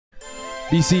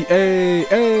BCA,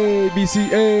 A,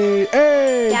 BCA,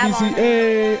 A,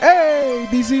 BCA, A,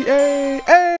 BCA,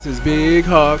 A. This is Big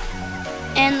Hawk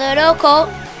and Little Colt.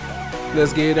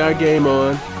 Let's get our game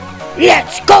on.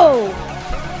 Let's go!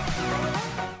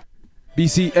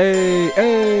 BCA,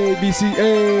 A,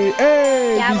 BCA,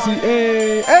 A,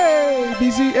 BCA, A,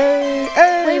 BCA,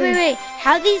 A. Wait.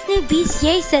 How these new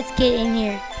BCA sets get in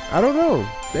here? I don't know.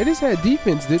 They just had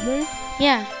defense, didn't they?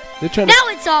 Yeah. They're trying now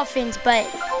it's offense, but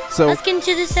let's get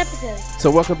into this episode.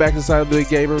 So welcome back to Silent Big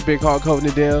Gamer. Big Hawk holding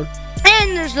it down.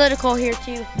 And there's Little Colt here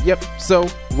too. Yep. So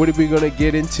what are we going to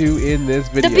get into in this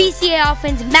video? The BCA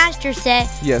Offensive Master Set.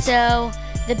 Yes. So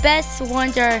the best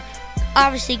ones are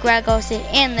obviously Greg Olson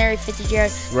and Larry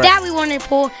Fitzgerald. Right. That we wanted to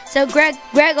pull. So Greg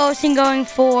Olson going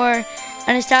for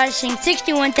an astonishing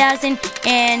 61,000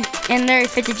 and Larry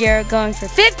Fitzgerald going for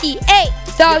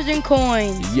 58,000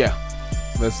 coins. Yeah.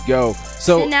 Let's go.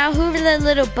 So now who are the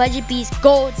little budget beast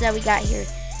golds that we got here?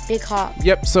 Big Hawk.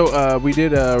 Yep. So we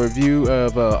did a review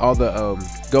of all the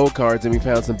gold cards, and we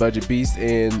found some budget beasts.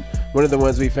 And one of the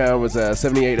ones we found was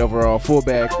 78 overall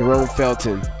fullback Jerome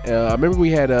Felton. I remember we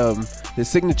had the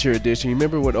signature edition. You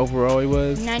remember what overall he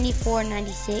was? 94,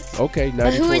 96. Okay, 94.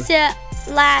 But who is the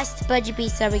last budget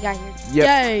beast that we got here? Yep.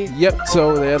 Yay. Yep.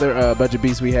 So the other budget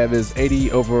beast we have is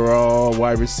 80 overall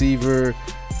wide receiver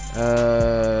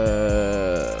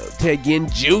Ted Ginn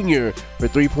Jr. for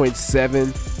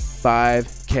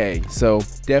 3.75K. So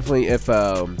definitely, if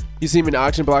you see him in the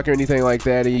auction block or anything like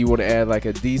that, and you want to add like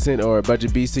a decent or a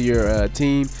budget beast to your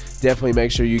team, definitely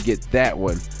make sure you get that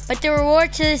one. But the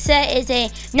reward to the set is a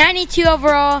 92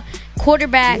 overall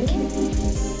quarterback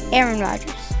Aaron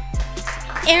Rodgers.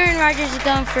 Aaron Rodgers is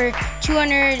going for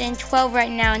 212 right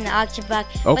now in the auction block.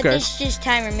 Okay. But this is just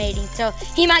time remaining, so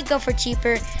he might go for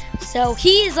cheaper. So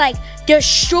he is like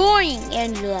destroying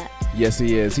Andrew Luck. Yes,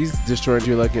 he is. He's destroying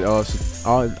Andrew Luck in all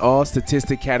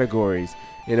statistic categories.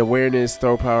 In awareness,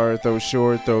 throw power, throw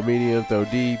short, throw medium, throw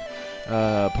deep,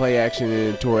 play action,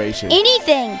 and iteration.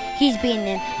 Anything, he's beating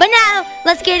him. But now,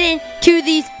 let's get into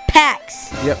these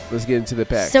packs. Yep, let's get into the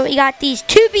packs. So we got these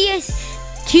two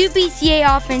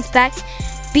BCA offense packs,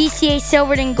 BCA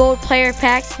Silver and Gold player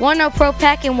packs, one Pro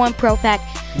pack and one Pro pack.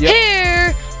 Yep.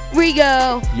 Here we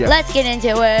go. Yep. Let's get into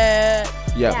it.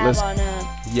 Yeah,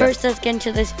 First, let's get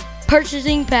into this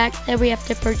purchasing pack that we have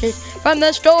to purchase from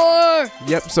the store.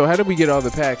 Yep. So how did we get all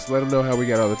the packs? Let them know how we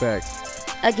got all the packs.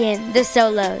 Again, the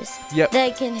solos. Yep.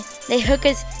 They hook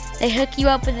you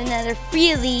up with another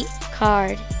free elite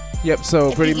card. Yep.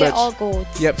 So pretty much all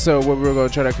golds. Yep. So what we're going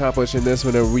to try to accomplish in this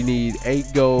one, we need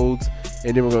 8 golds,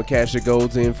 and then we're going to cash the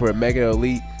golds in for a mega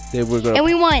elite. Then we're going. And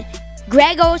we want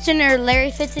Greg Olson or Larry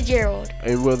Fitzgerald.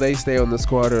 And will they stay on the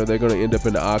squad, or are they going to end up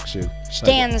in the auction?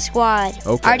 Stay on the squad.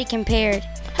 Okay. Already compared.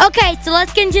 Okay, so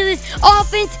let's get into this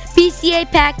offense BCA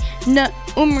pack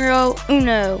numero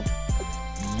uno.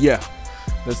 Yeah.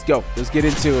 Let's go. Let's get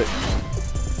into it.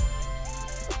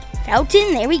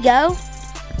 Felton, there we go.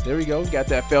 There we go. Got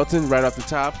that Felton right off the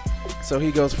top. So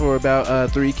he goes for about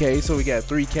 3K. So we got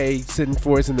 3K sitting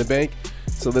for us in the bank.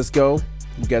 So let's go.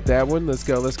 You got that one. Let's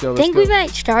go. Let's go. I think we might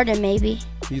start him maybe.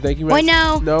 You think you might? Wait,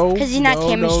 no. No. Because he's not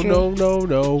chemistry. No.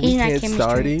 He's we not can't chemistry.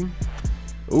 start him.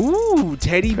 Ooh,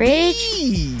 Teddy Bridge.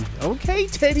 B. Okay,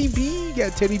 Teddy B.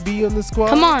 Got Teddy B on the squad.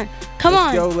 Come on.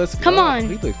 Let's go. Come on.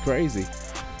 He looks crazy.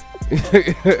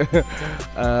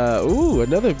 Ooh,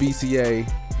 another BCA.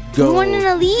 We want an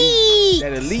elite.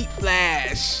 That elite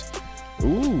flash.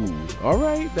 Ooh, all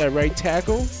right. That right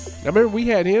tackle. I remember we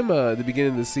had him at the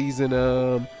beginning of the season.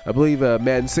 I believe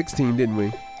Madden 16, didn't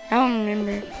we? I don't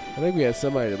remember. I think we had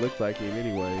somebody that looked like him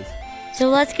anyways. So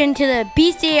let's get into the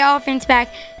BCA offense pack.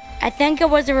 I think it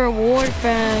was a reward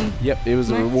from... Yep, it was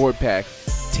a reward pack.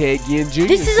 Ted Ginn Jr.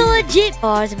 This is a legit... Oh,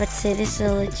 I was about to say this is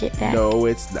a legit pack. No,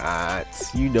 it's not.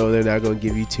 You know they're not going to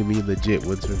give you too many legit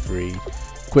ones for free.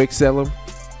 Quick sell them.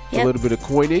 Yep. A little bit of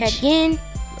coinage. Ted Ginn.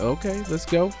 Okay, let's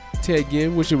go. Ted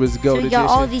Ginn, wish it was gold edition. edition. So we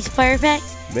got all these player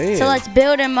packs. Man. So let's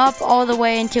build them up all the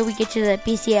way until we get to the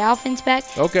BCA offense pack.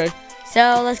 Okay.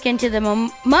 So let's get into the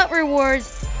Mutt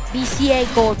Rewards BCA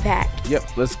gold pack.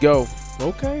 Yep, let's go.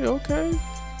 Okay.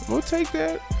 We'll take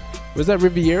that. Was that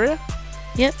Riviera?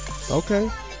 Yep. Okay.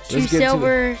 Two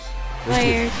silver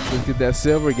players. Let's get that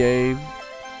silver game.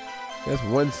 That's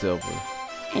one silver.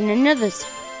 And another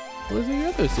silver. Where's the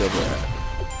other silver at?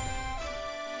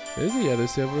 There's the other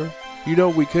silver. You know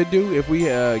what we could do? If we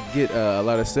get a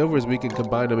lot of silvers, we can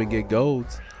combine them and get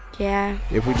golds. Yeah.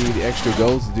 If we need extra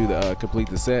golds to do the complete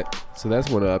the set. So that's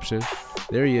one option.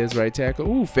 There he is, right tackle.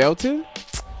 Ooh, Felton.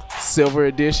 Silver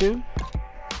edition.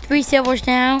 3 silvers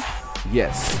now.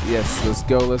 Yes. Let's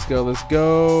go.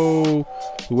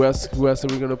 Who else are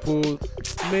we gonna pull?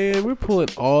 Man, we're pulling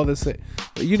all the same.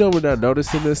 You know what I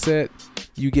noticed in this set?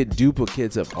 You get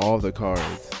duplicates of all the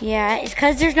cards. Yeah, it's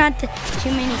because there's not too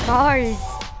many cards.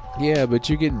 Yeah, but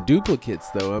you're getting duplicates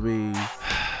though. I mean,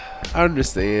 I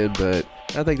understand, but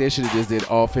I think they should have just did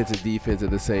offense and defense at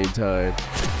the same time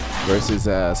versus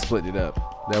splitting it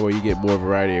up. That way you get more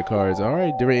variety of cards. All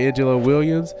right, Angelo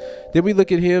Williams. Did we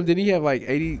look at him? Did he have like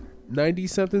 90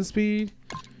 something speed?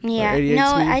 Yeah, no,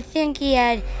 speed? I think he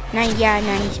had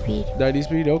 90 speed. 90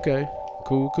 speed, okay.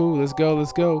 Cool. Let's go.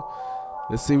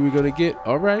 Let's see what we're gonna get.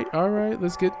 All right.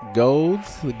 Let's get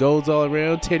golds. The golds all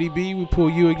around. Teddy B, we pull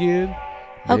you again.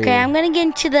 Okay, man. I'm gonna get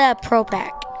into the pro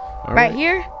pack. All right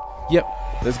here? Yep.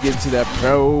 Let's get into that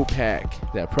pro pack.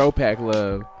 That pro pack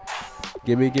love.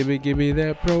 Give me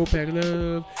that pro pack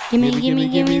love. Give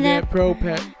me that pro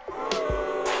pack.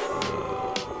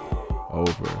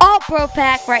 Over. All pro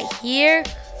pack right here.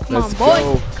 Come on, boy.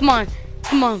 Go.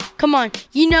 Come on.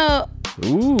 You know.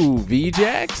 Ooh,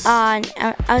 V-Jacks. I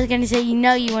was gonna say, you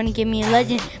want to give me a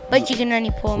legend, but you can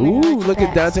only pull me. Ooh, look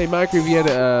at Dante Moncrief. He had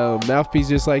a mouthpiece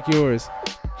just like yours.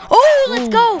 Oh, let's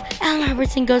go. Allen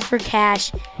Robinson goes for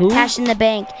cash. Who? Cash in the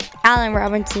bank. Allen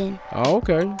Robinson. Oh,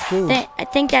 okay, cool. I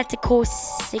think that's a cool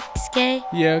 6K.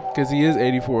 Yeah, because he is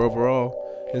 84 overall,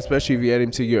 especially if you add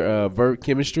him to your vert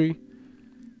chemistry.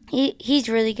 He's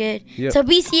really good. Yep. So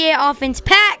BCA offense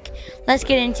pack. Let's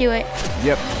get into it.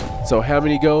 Yep. So how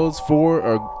many golds?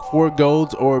 4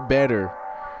 golds or better.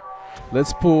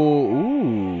 Let's pull.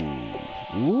 Ooh.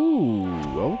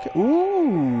 Okay.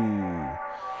 Ooh.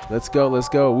 Let's go.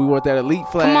 We want that elite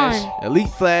flash. Come on. Elite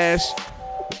flash.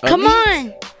 Come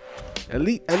on.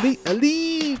 Elite.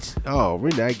 Oh,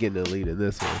 we're not getting elite in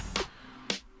this one.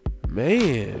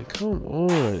 Man, come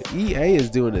on. EA is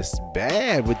doing this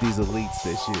bad with these elites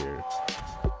this year.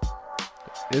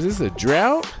 Is this a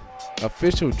drought?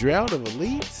 Official drought of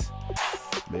elites?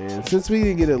 Man, since we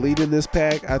didn't get elite in this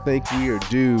pack, I think we are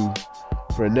due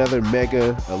for another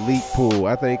mega elite pool.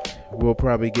 I think we'll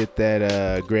probably get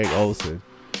that Greg Olson.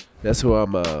 That's who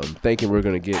I'm thinking we're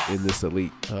going to get in this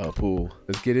elite pool.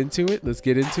 Let's get into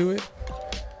it.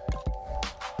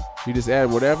 You just add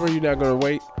whatever. You're not going to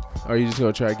wait. Or are you just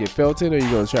going to try to get Felton? Or are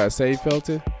you going to try to save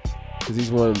Felton? Because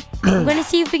he's one. I'm going to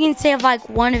see if we can save like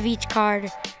one of each card.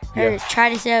 Or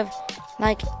try to save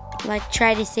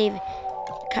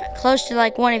close to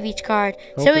like one of each card.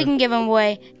 Okay. So we can give them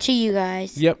away to you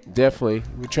guys. Yep, definitely.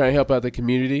 We try and help out the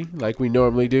community like we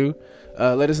normally do.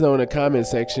 Let us know in the comment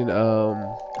section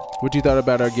what you thought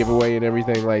about our giveaway and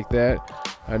everything like that.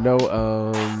 I know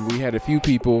we had a few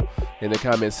people in the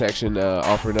comment section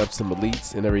offering up some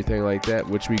elites and everything like that,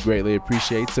 which we greatly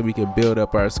appreciate, so we can build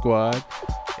up our squad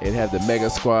and have the mega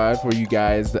squad for you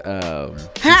guys.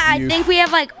 I think we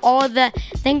have like all the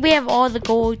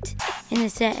gold in the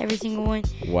set, every single one.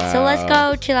 Wow. So let's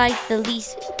go to like the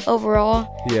least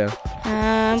overall. Yeah.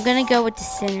 I'm gonna go with the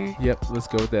center. Yep, let's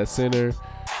go with that center.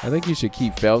 I think you should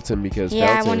keep Felton because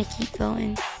I want to keep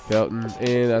Felton.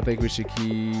 And I think we should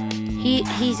keep.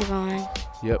 He's gone.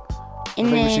 Yep. And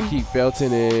I think we should keep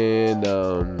Felton and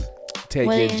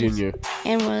Ted Ginn Jr.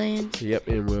 And Williams. Yep,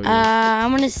 and Williams.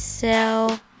 I'm gonna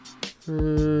sell.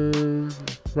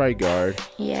 Right guard.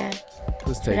 Yeah.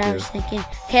 Let's take what I was thinking.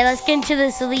 Okay, let's get into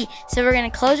this elite. So we're gonna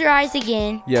close our eyes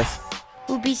again. Yes.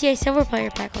 Ooh, BCA Silver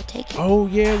Player pack. I'll take it. Oh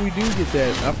yeah, we do get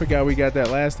that. I forgot we got that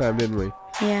last time, didn't we?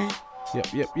 Yeah.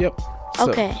 Yep.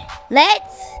 Okay,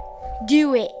 let's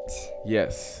do it.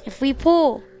 Yes. If we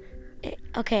pull,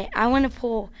 okay, I want to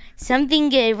pull something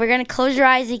good. We're gonna close our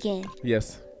eyes again.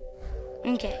 Yes.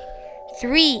 Okay.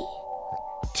 3,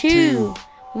 2,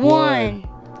 1.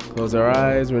 Close our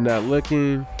eyes. We're not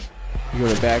looking. You're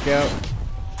gonna back out.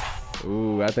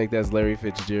 Ooh, I think that's Larry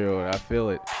Fitzgerald. I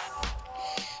feel it.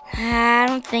 I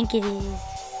don't think it is.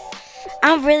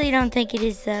 I really don't think it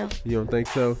is though. You don't think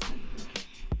so?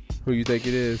 Who you think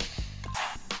it is?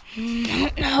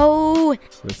 No.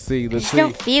 Let's see. I just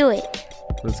don't feel it.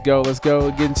 Let's go.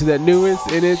 Get into that newest,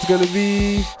 and it's gonna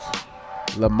be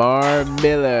Lamar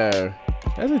Miller.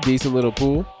 That's a decent little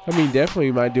pool. I mean, definitely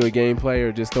you might do a gameplay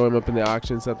or just throw him up in the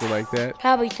auction, something like that.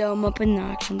 Probably throw him up in the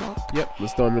auction block. Yep.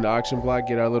 Let's throw him in the auction block.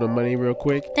 Get our little money real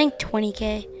quick. I think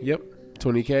 20K. Yep.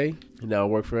 20K. And that'll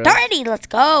work for us. 30. Let's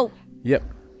go. Yep.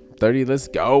 30, let's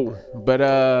go. But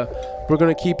we're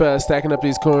gonna keep stacking up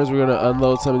these coins. We're gonna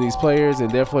unload some of these players,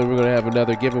 and definitely we're gonna have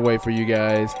another giveaway for you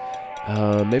guys.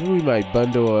 Maybe we might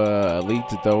bundle elite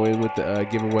to throw in with the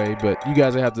giveaway, but you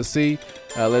guys will have to see.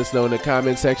 Let us know in the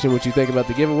comment section what you think about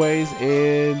the giveaways.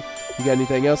 And you got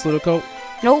anything else, Little Colt?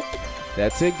 Nope.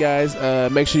 That's it, guys.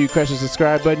 Make sure you crush the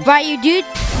subscribe button. Right, you dude.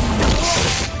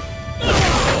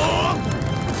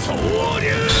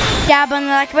 dab on the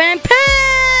like button.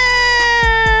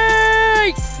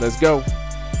 Peace! Let's go.